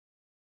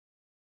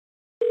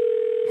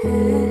Your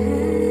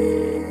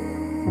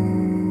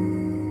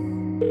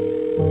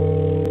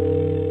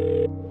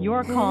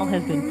call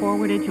has been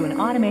forwarded to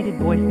an automated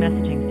voice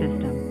messaging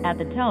system. At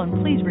the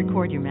tone, please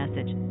record your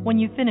message. When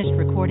you've finished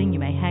recording, you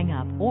may hang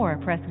up or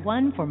press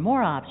 1 for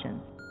more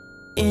options.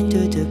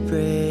 Into the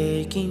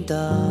breaking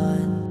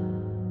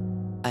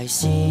dawn, I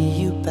see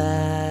you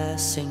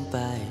passing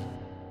by.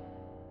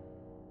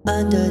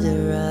 Under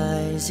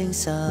the rising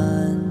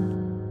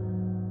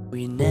sun,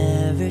 we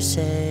never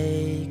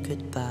say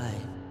goodbye.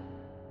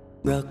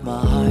 Broke my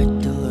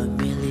heart to a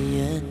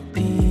million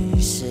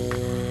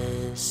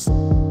pieces.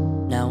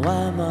 Now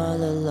I'm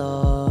all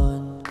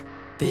alone,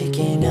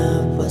 picking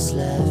up what's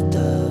left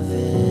of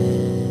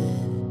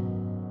it.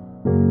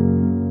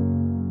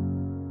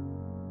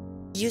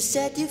 You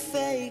said you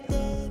faked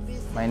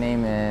everything. My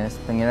name is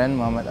Pengiran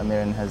Mohammad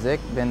Amirun Haziq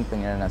bin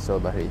Pengiran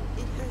Hasroul Bahri.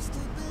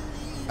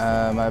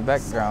 My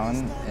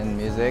background in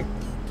music,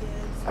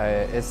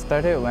 it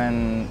started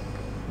when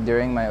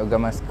during my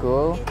Agama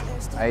school,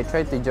 I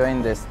tried to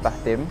join this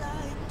tahktim,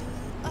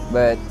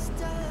 but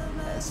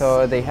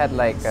so they had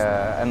like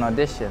an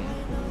audition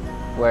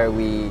where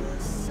we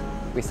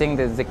sing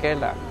the zikr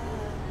lah,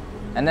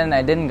 and then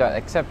I didn't got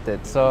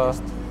accepted. So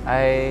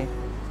I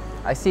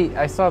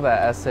saw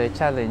that as a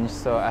challenge.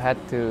 So I had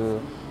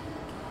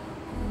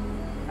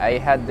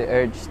the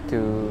urge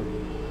to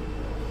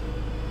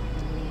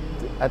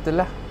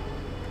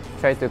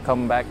try to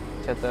come back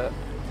into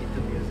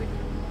music.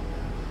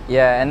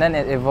 Yeah, and then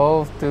it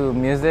evolved to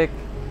music.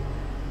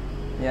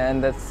 Yeah,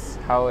 and that's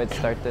how it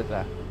started.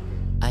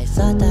 I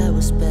thought I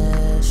was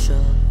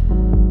special,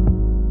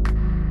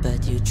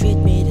 but you treat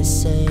me the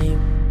same.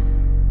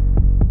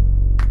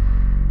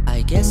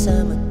 I guess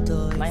I'm a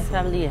toy. My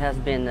family has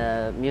been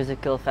a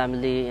musical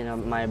family. You know,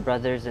 my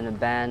brother's in a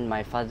band,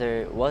 my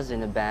father was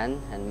in a band,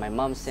 and my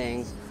mom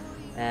sings.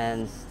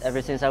 And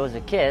ever since I was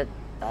a kid,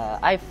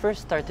 I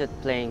first started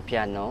playing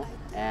piano,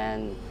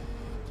 and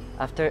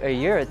after a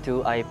year or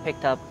two, I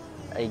picked up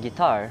a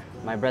guitar,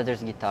 my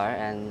brother's guitar,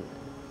 and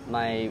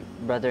my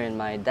brother and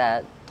my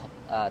dad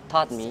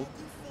taught me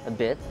a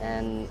bit,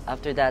 and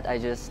after that, I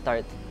just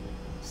started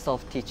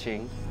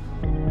self-teaching.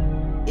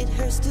 It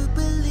hurts to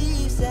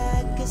believe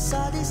that, 'cause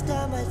all this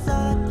time I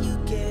thought you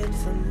cared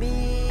for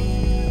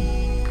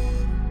me.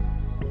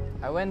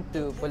 I went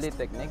to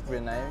Politeknik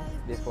Brunei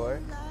before,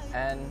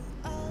 and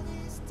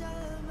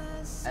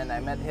I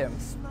met him.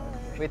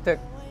 We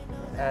took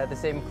the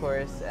same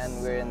course,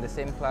 and we're in the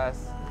same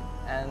class.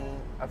 And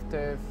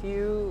after a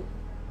few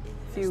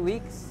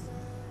weeks,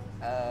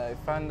 I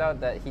found out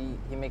that he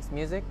makes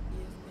music,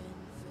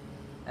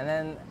 and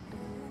then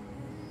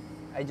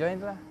I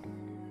joined lah.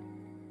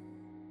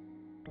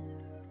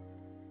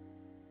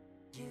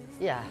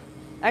 Yeah,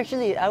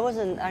 actually, I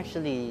wasn't that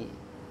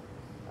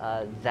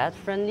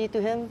friendly to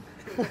him.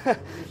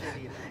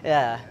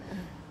 Yeah,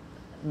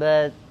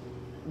 but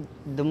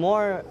the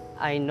more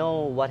I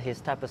know what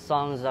his type of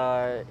songs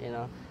are, you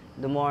know,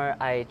 the more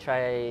I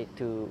try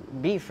to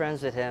be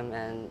friends with him,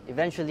 and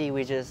eventually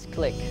we just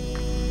click.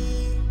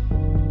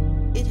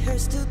 It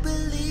hurts to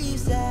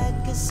believe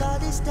that, 'cause all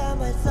this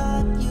time I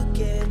thought you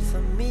cared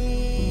for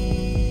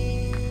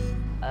me.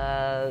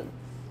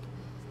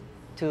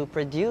 To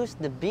produce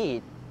the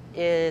beat,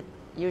 it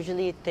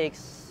usually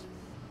takes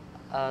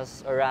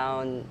us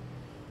around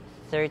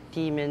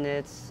 30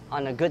 minutes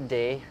on a good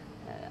day,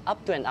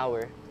 up to an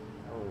hour.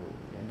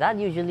 That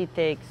usually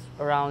takes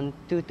around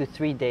 2 to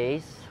 3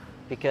 days,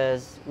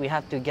 because we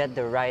have to get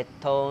the right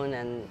tone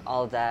and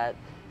all that.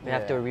 We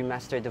have to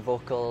remaster the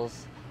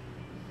vocals,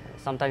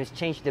 sometimes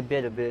change the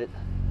beat a bit.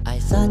 I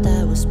thought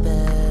I was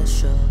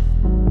special,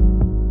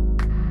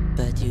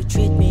 but you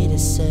treat me the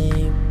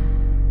same.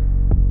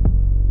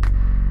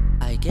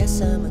 I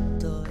guess I'm a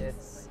toy.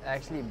 It's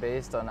actually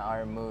based on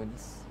our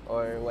moods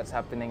or what's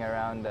happening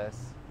around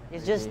us.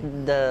 It's just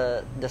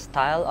the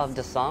style of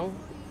the song.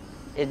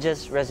 It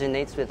just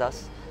resonates with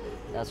us.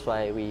 That's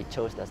why we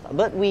chose that style.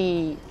 But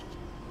we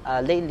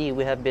lately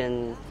we have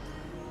been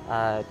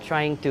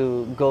trying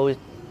to go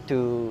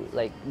to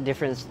like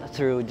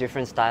through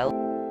different style.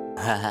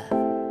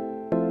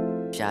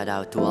 Shout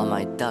out to all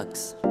my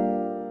ducks.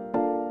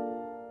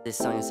 This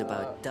song is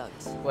about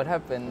ducks. What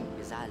happened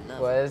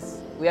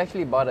was we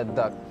actually bought a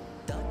duck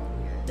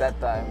that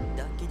time,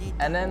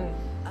 and then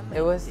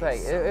it was like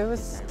it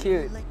was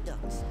cute,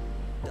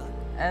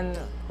 and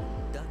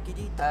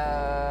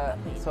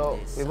so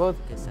we both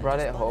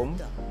brought it home,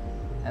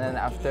 and then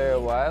after a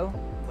while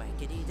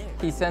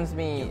he sends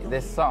me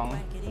this song.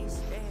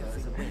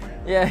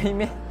 Yeah,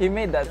 he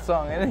made that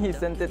song, and then he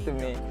sent it to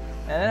me,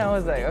 and then I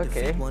was like,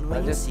 okay,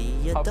 I'll just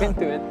hop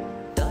into it.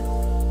 Duck,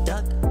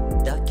 duck,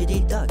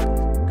 duckity duck.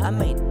 I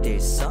made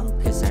this song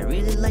 'cause I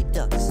really like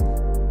ducks.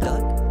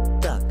 Duck,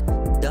 duck,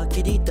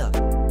 duckity duck.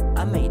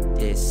 I made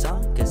this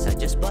song 'cause I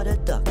just bought a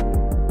duck.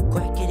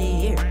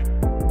 Quackity here,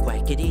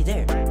 quackity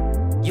there.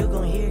 You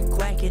gon' hear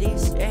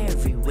quackities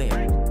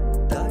everywhere.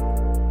 Duck,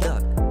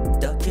 duck,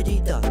 duckity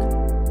duck.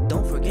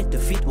 Don't forget to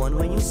feed one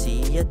when you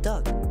see a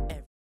duck.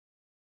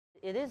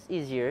 It is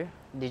easier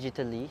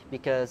digitally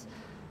because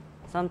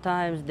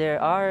Sometimes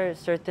there are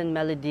certain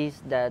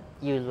melodies that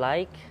you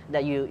like,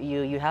 that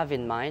you have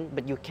in mind,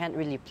 but you can't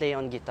really play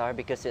on guitar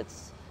because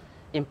it's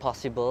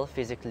impossible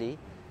physically.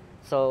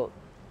 So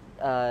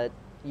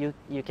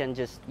you can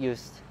just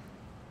use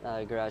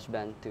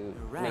GarageBand to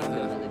make the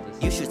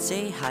melodies. You should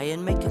say hi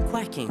and make a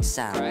quacking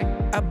sound.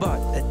 Right. I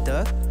bought a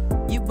duck,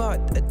 you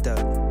bought a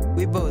duck.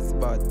 We both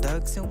bought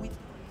ducks and we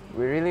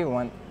really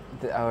want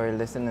our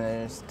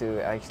listeners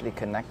to actually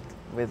connect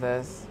with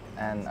us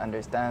and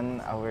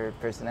understand our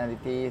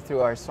personality through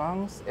our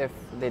songs if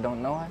they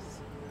don't know us.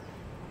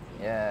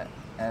 Yeah,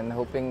 and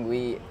hoping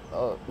we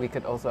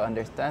could also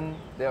understand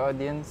the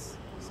audience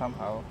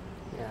somehow.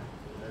 Yeah.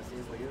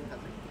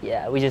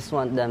 Yeah, we just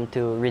want them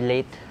to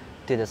relate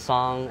to the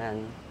song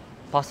and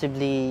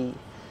possibly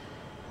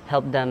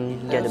help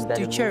them get a better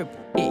to mood. chirp.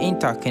 He ain't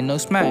talking no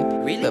smack.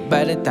 Really? But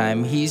by the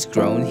time he's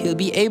grown, he'll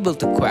be able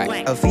to quack.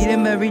 I'll feed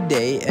him every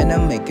day and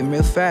I'll make him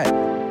real fat.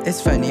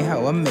 It's funny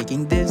how I'm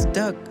making this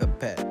duck a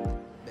pet.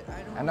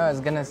 I know it's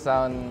gonna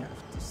sound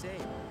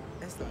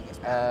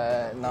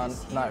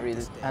not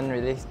really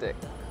unrealistic,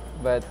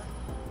 but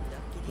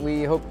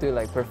we hope to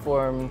like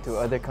perform to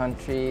other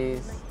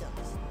countries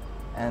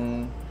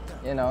and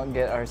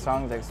get our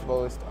songs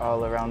exposed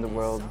all around the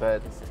world.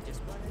 But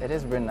it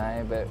is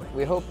Brunei, but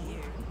we hope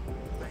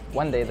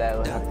one day that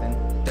will happen.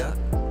 Duck,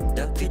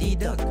 duckity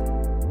duck.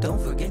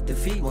 Don't forget to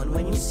feed one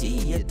when you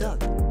see a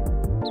duck.